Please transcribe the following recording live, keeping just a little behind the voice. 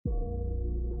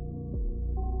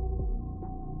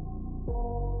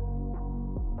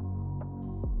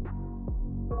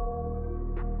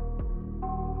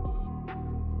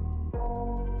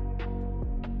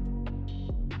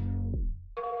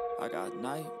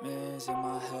nightmares in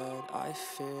my head, I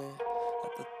fear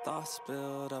that the thoughts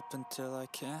build up until I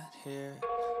can't hear,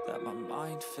 that my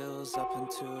mind fills up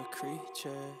into a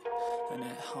creature, and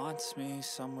it haunts me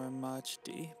somewhere much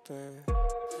deeper.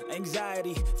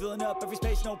 Anxiety, filling up every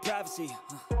space, no privacy.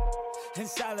 And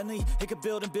silently, it could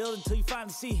build and build until you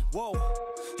finally see, whoa,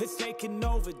 it's taking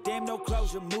over, damn, no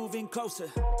closure, moving closer.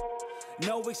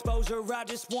 No exposure, I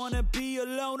just wanna be a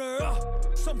loner.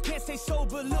 Some can't stay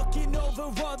sober, looking over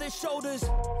all their shoulders,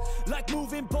 like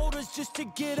moving boulders just to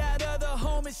get out of the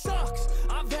home. It sucks,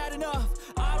 I've had enough,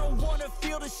 I don't wanna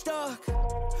feel the stuck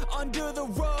under the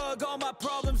rug, all my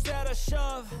problems that I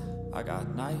shove. I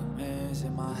got nightmares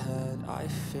in my head, I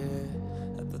fear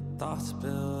that the thoughts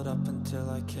build up until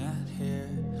I can't hear,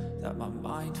 that my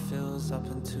mind fills up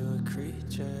into a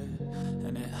creature,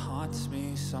 and it haunts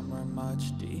me somewhere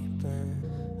much deeper.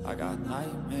 I got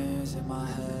nightmares in my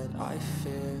head, I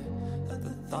fear that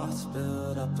the thoughts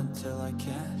build up until I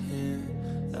can't hear,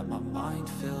 that my mind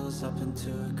fills up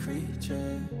into a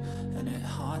creature, and it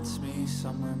haunts me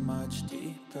somewhere much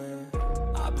deeper.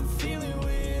 I've been feeling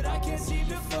weird, I can't seem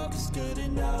to focus good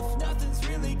enough, nothing's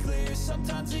really clear,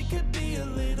 sometimes it could be a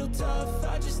little tough.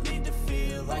 I just need to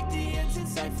feel like the end's in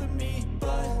sight for me,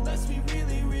 but let's be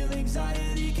really real,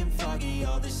 anxiety can foggy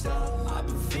all this stuff. I've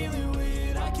been feeling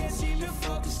weird, I can't seem to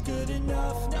focus good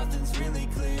enough, nothing's really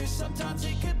clear, sometimes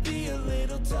it could be a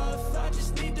little tough. I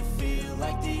just need to feel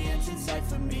like the end's in sight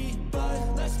for me,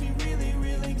 but let's be really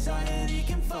real, anxiety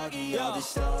can foggy all this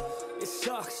stuff. It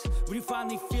sucks when you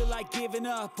finally feel like giving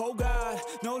up. Oh God,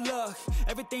 no luck,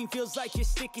 everything feels like you're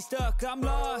sticky stuck. I'm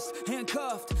lost,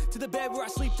 handcuffed to the bed where I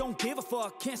sleep, don't give a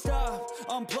fuck. Can't stop,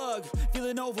 unplug,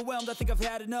 feeling overwhelmed, I think I've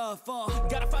had enough.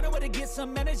 Gotta find a way to get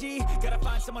some energy, gotta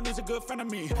find someone who's a good friend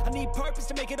of me. I need purpose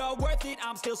to make it all worth it,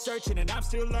 I'm still searching and I'm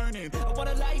still learning. I want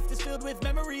a life that's filled with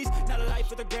memories, not a life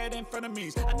with regret in front of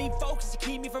me. I need focus to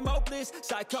keep me from hopeless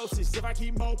psychosis if I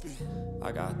keep moping.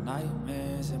 I got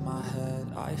nightmares in my head,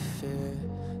 I fear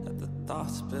that the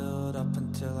thoughts build up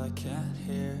until I can't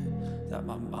hear, that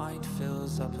my mind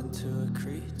fills up into a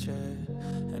creature,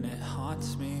 and it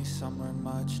haunts me somewhere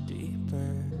much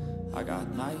deeper. I got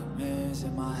nightmares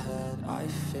in my head, I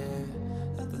fear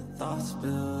that the thoughts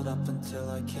build up until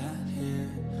I can't hear,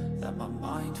 that my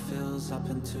mind fills up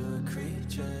into a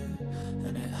creature,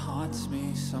 and it haunts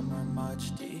me somewhere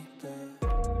much deeper.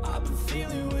 I've been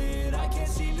feeling weird, I can't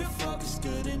seem to focus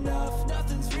good enough,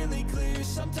 nothing's really clear,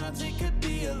 sometimes it could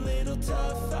be a little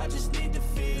tough. I just need to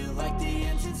feel like the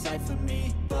end's in sight for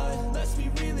me, but let's be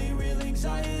really real,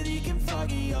 anxiety can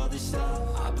foggy all this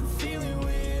stuff. I've been feeling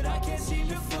weird, I can't seem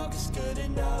to focus good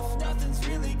enough, nothing's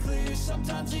really clear,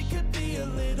 sometimes it could be a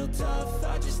little tough.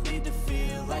 I just need to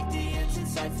feel like the end's in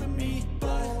sight for me,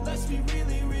 but let's be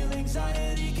really real,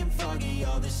 anxiety can foggy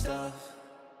all this stuff.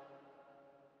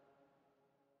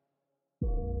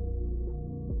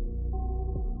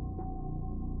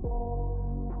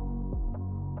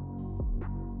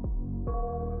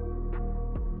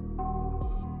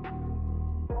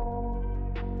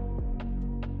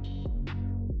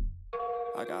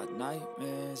 I got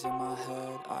nightmares in my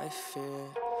head, I fear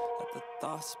that the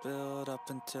thoughts build up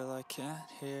until I can't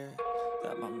hear,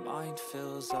 that my mind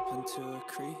fills up into a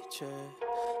creature,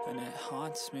 and it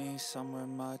haunts me somewhere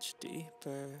much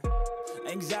deeper.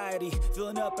 Anxiety,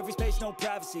 filling up every space, no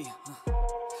privacy.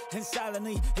 And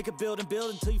silently, it could build and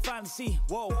build until you finally see,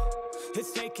 whoa,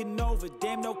 it's taking over,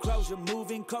 damn, no closure,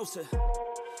 moving closer.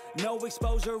 No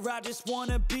exposure, I just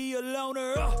wanna be a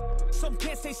loner. Some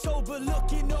can't stay sober,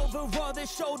 looking over all their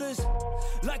shoulders,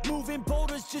 like moving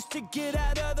boulders just to get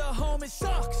out of the home. It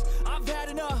sucks, I've had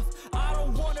enough, I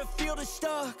don't wanna feel the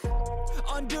stuck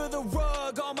under the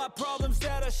rug, all my problems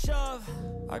that I shove.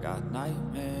 I got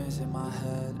nightmares in my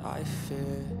head, I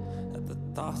fear that the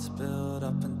thoughts build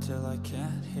up until I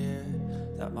can't hear,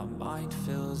 that my mind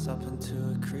fills up into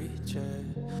a creature,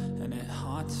 and it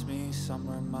haunts me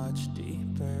somewhere much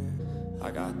deeper. I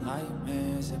got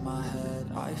nightmares in my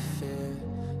head, I fear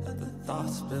that the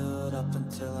thoughts build up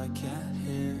until I can't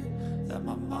hear, that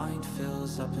my mind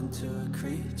fills up into a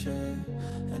creature,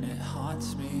 and it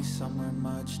haunts me somewhere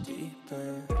much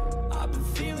deeper. I've been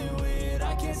feeling weird,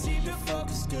 I can't seem to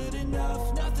focus good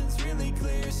enough, nothing's really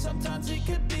clear, sometimes it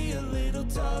could be a little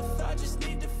tough. I just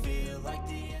need to